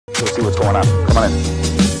Let's see what's going on. Come on in.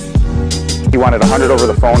 He wanted 100 over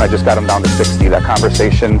the phone. I just got him down to 60. That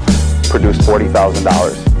conversation produced $40,000.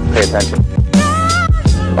 Pay attention.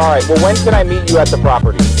 All right, well, when can I meet you at the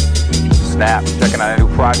property? Snap, checking out a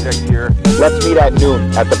new project here. Let's meet at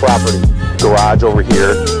noon at the property. Garage over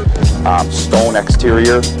here, stone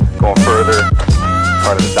exterior, going further,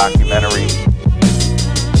 part of the documentary.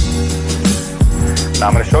 Now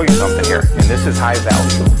I'm going to show you something here, and this is high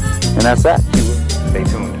value. And that's that. Stay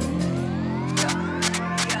tuned.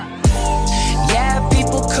 Yeah,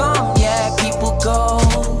 people come, yeah, people go.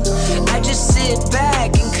 I just sit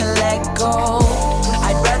back and collect gold.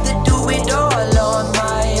 I'd rather do it all on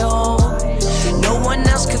my own. No one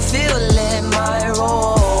else could fill in my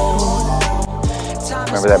role.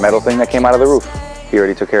 Remember that metal thing that came out of the roof? He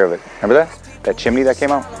already took care of it. Remember that? That chimney that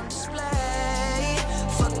came out?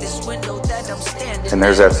 And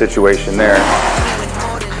there's that situation there.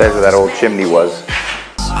 That's where that old chimney was.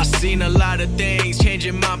 I seen a lot of things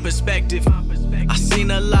changing my perspective. I seen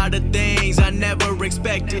a lot of things I never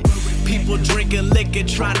expected. People drinking liquor,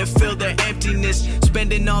 trying to fill their emptiness.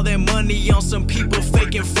 Spending all their money on some people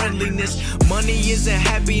faking friendliness. Money isn't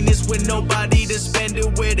happiness with nobody to spend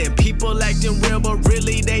it with. And people acting real, but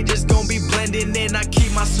really they just gonna be blending in. I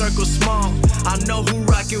keep my circle small. I know who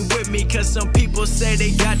rocking with me, cause some people say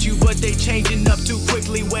they got you, but they changing up too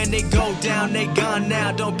quickly. When they go down, they gone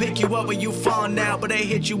now. Don't pick you up when you fall now, but they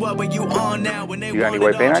hit you up when you on now. When they you got any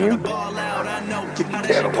white paint on you?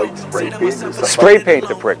 Can't wait to spray paint. Spray paint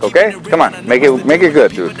the prick, okay? Come on, make it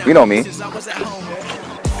good, dude. You know me.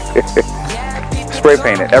 Spray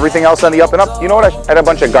paint it. Everything else on the up and up. You know what? I had a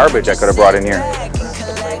bunch of garbage I could have brought in here.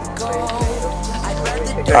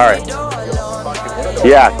 All right.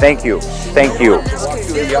 Yeah, thank you. Thank you.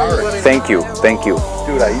 Thank you. Thank you.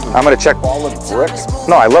 Dude, I'm gonna check all of the bricks.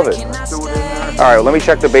 No, I love it. All right, well, let me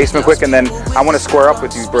check the basement quick, and then I want to square up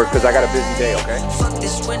with you, Bert, because I got a busy day, okay?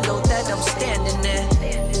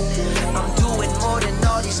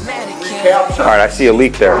 All right, I see a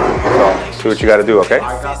leak there, so see what you got to do, okay?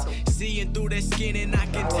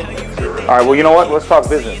 All right, well, you know what? Let's talk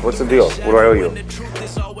business. What's the deal? What do I owe you?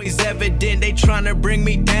 Always evident they trying to bring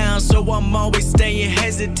me down, so I'm always staying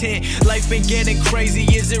hesitant. Life been getting crazy.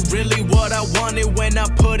 Is it really what I wanted? When I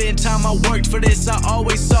put in time, I worked for this. I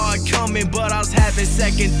always saw it coming, but I was having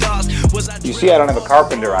second thoughts. You see, I don't have a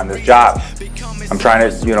carpenter on this job. I'm trying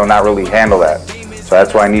to, you know, not really handle that. So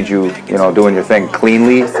that's why I need you, you know, doing your thing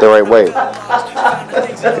cleanly, the right way.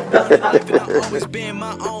 always been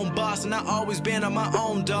my own boss, and I always been on my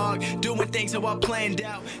own dog, doing things how I planned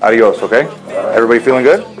out. Adios, okay? Everybody feeling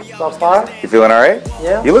good? So far? You feeling all right?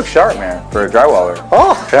 Yeah. You look sharp, man, for a drywaller.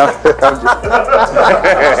 Oh!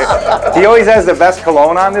 He always has the best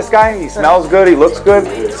cologne on, this guy. He smells good, he looks good.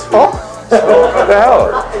 Oh! What the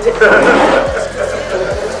hell?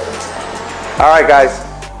 All right, guys.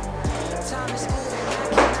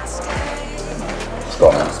 Let's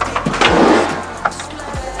go, man.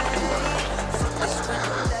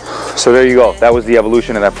 So there you go. That was the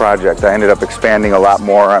evolution of that project. I ended up expanding a lot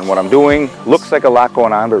more on what I'm doing. Looks like a lot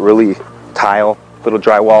going on, but really tile, little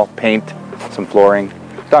drywall, paint, some flooring.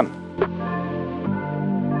 Done.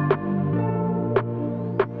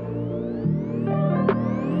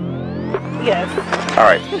 Yes. All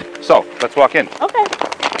right. So let's walk in. Okay.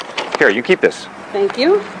 Here, you keep this. Thank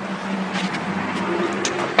you.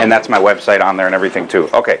 And that's my website on there and everything too.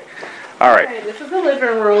 Okay. All right. Okay, this is the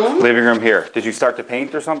living room. Living room here. Did you start to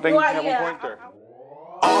paint or something at one point? Or?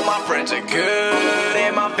 All my friends are good,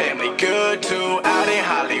 and my family good too. Out in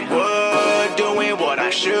Hollywood, doing what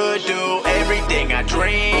I should do. Everything I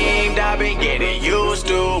dreamed, I've been getting used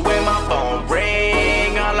to. When my phone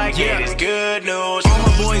ring, all I get is good news. All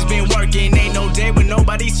my boys been working, ain't no day when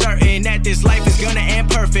nobody's certain that this life is gonna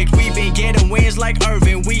end perfect. We been getting wins like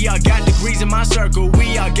Irvin. We all got degrees in my circle.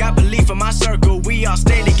 We all got belief in my circle. We all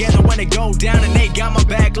stay together when it go down, and they got my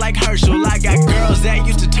back like Herschel. I got girls that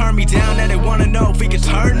used to turn me down, now they wanna know if we can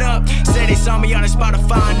turn up. Say they saw me on a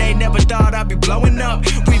Spotify and they never thought I'd be blowing up.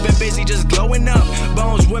 We been busy just glowing up.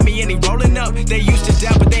 Bones with me and he rolling up. They used to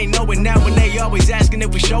doubt, but they know it now when they always asking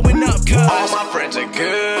if we showing up. Cause all my friends are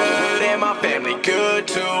good and my family good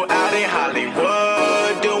too. Out in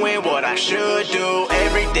Hollywood, doing what I should do.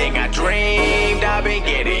 Everything I dreamed, I've been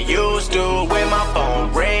getting used to. When my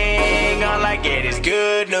phone ring, all I get is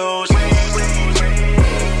good news.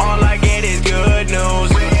 All I get is good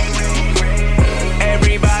news.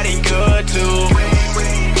 Everybody good too.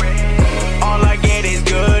 All I get is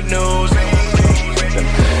good news.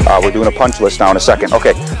 We're doing a punch list now in a second.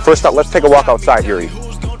 Okay, first up, let's take a walk outside here.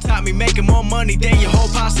 got me making more money than your whole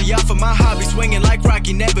posse off of my hobby. Swinging like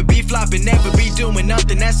Rocky, never be flopping, never be doing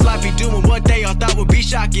nothing that's sloppy. Doing what they all thought would be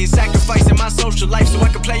shocking. Sacrificing my social life so I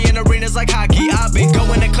can play in arenas like hockey. I've been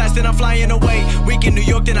going to class, then I'm flying away. Week in New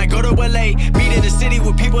York, then I go to LA. Meet in the city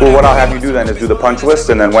with people. Well, what I'll have you do then is do the punch list,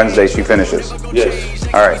 and then Wednesday she finishes. Yes.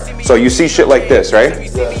 All right. So you see shit like this,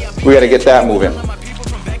 right? Yeah. We got to get that moving.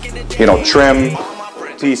 You know, trim,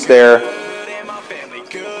 piece there.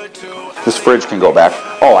 This fridge can go back.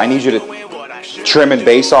 Oh, I need you to trim and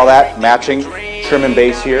base all that, matching. Trim and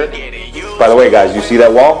base here. By the way, guys, you see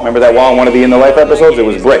that wall? Remember that wall in one of the In the Life episodes? It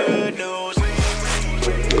was brick.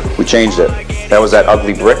 We changed it. That was that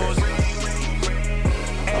ugly brick.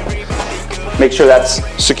 Make sure that's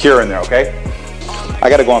secure in there, okay? I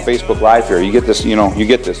got to go on Facebook Live here. You get this, you know, you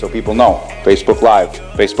get this so people know. Facebook Live,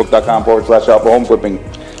 facebook.com/Alpha Home Flipping.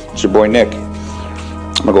 It's your boy Nick.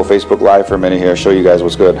 I'm going to go Facebook Live for a minute here, show you guys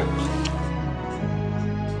what's good.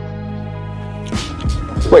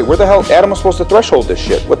 Wait, where the hell? Adam was supposed to threshold this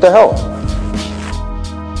shit. What the hell?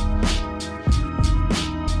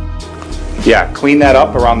 Yeah, clean that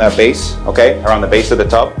up around that base, okay? Around the base of the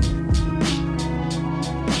tub.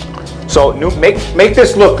 So make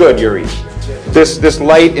this look good, Yuri. This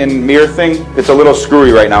light and mirror thing, it's a little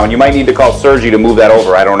screwy right now, and you might need to call Sergi to move that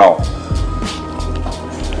over. I don't know.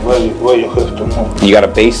 Where you have to move? You got to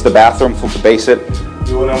base the bathroom, base it.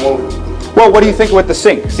 You want to move? Well, what do you think with the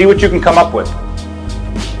sink? See what you can come up with.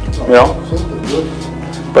 You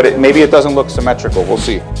know? But maybe it doesn't look symmetrical. We'll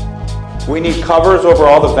see. We need covers over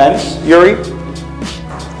all the vents, Yuri.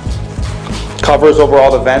 Covers over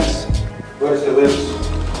all the vents. Where's the lids?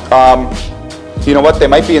 You know what? They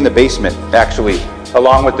might be in the basement, actually,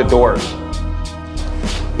 along with the doors.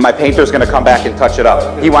 My painter's going to come back and touch it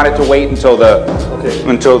up. He wanted to wait until the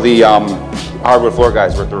hardwood floor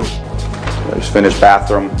guys were through. Just finished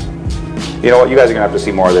bathroom. You know what? You guys are going to have to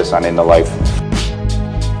see more of this on In the Life.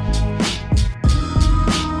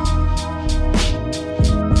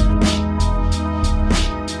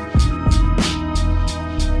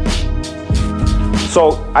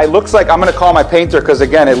 So it looks like I'm going to call my painter because,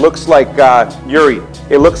 again, it looks like Yuri.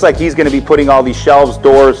 It looks like he's going to be putting all these shelves,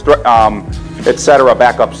 doors, etc.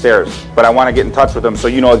 back upstairs. But I want to get in touch with him so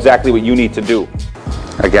you know exactly what you need to do.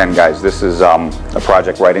 Again, guys, this is a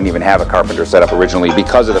project where I didn't even have a carpenter set up originally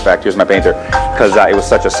because of the fact, here's my painter, because it was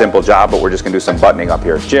such a simple job, but we're just going to do some buttoning up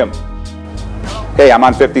here. Jim. Hey, I'm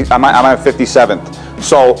on 57th.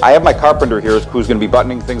 So I have my carpenter here who's going to be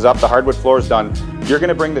buttoning things up. The hardwood floor is done. You're going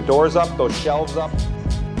to bring the doors up, those shelves up.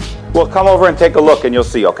 Well, come over and take a look and you'll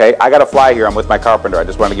see, okay? I got to fly here. I'm with my carpenter. I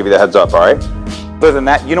just want to give you the heads up, all right? Other than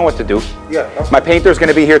that, you know what to do. Yeah. My painter's going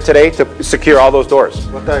to be here today to secure all those doors.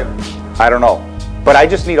 What time? I don't know. But I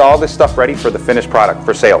just need all this stuff ready for the finished product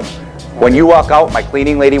for sale. When you walk out, my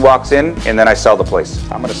cleaning lady walks in, and then I sell the place.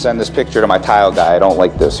 I'm going to send this picture to my tile guy. I don't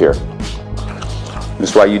like this here. This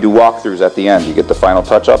is why you do walkthroughs at the end. You get the final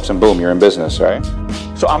touch-ups, and boom, you're in business, right?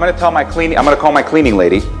 So I'm going to call my cleaning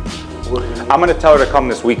lady. I'm going to tell her to come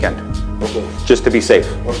this weekend. Okay. Just to be safe.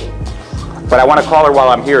 Okay. But I want to call her while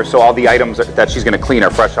I'm here so all the items that she's going to clean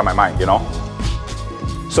are fresh on my mind, you know?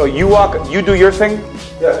 So you do your thing.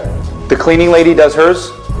 Yeah. The cleaning lady does hers,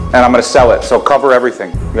 and I'm going to sell it. So cover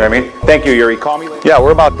everything. You know what I mean? Thank you, Yuri. Call me later. Yeah,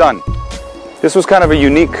 we're about done. This was kind of a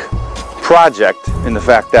unique project in the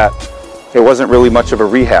fact that it wasn't really much of a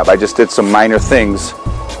rehab. I just did some minor things,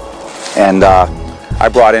 and I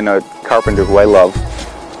brought in a carpenter who I love,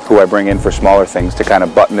 who I bring in for smaller things to kind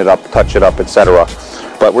of button it up, touch it up, etc.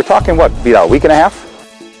 But we're talking, what, Vidal, a week and a half?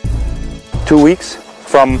 2 weks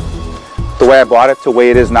from the way I bought it to the way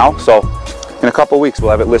it is now. So in a couple weeks,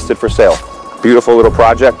 we'll have it listed for sale. Beautiful little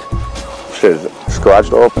project. Shit, is this garage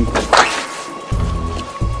door open?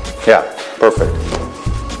 Yeah, perfect.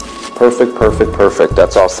 Perfect, perfect, perfect.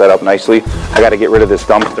 That's all set up nicely. I got to get rid of this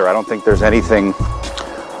dumpster. I don't think there's anything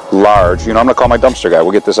large. You know, I'm going to call my dumpster guy.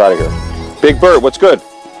 We'll get this out of here. Big Bird, what's good?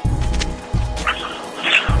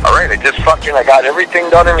 All right, I got everything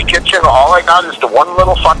done in the kitchen. All I got is the one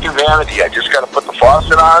little fucking vanity. I just got to put the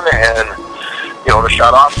faucet on and, you know, to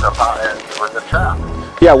shut off the tap.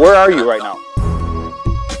 Yeah, where are you right now?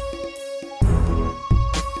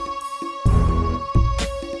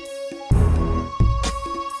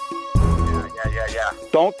 Yeah.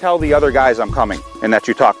 Don't tell the other guys I'm coming and that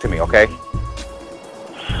you talk to me, okay?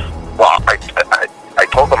 Well, I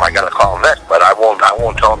told them I got to call Nick, but I won't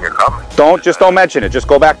tell them you're coming. Don't mention it. Just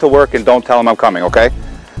go back to work and don't tell them I'm coming, okay?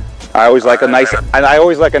 I always like a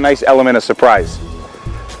nice element of surprise.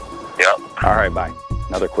 Yep. All right, bye.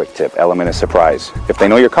 Another quick tip, element of surprise. If they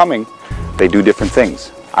know you're coming, they do different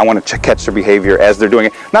things. I want to catch their behavior as they're doing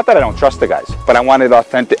it. Not that I don't trust the guys, but I want it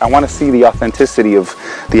authentic. I want to see the authenticity of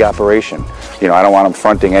the operation. You know, I don't want them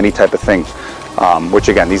fronting any type of thing, which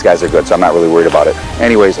again, these guys are good, so I'm not really worried about it.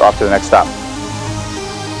 Anyways, off to the next stop.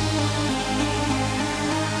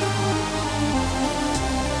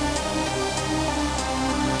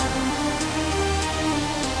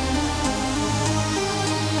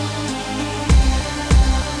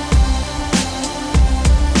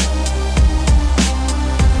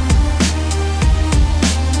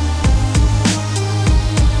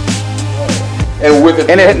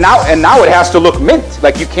 And now it has to look mint.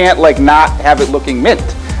 Like, you can't like not have it looking mint.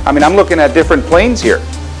 I mean, I'm looking at different planes here.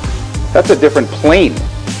 That's a different plane.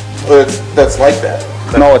 Well, that's like that.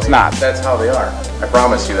 No, it's not. That's how they are. I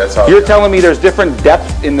promise you, that's how. You're telling me there's different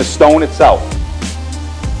depth in the stone itself?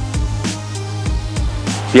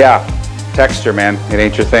 Yeah, texture, man. It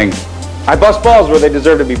ain't your thing. I bust balls where they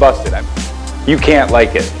deserve to be busted. You can't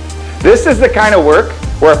like it. This is the kind of work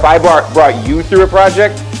where if I brought you through a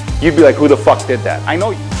project, you'd be like, who the fuck did that? I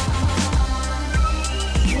know you.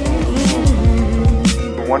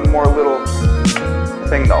 One more little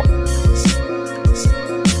thing though.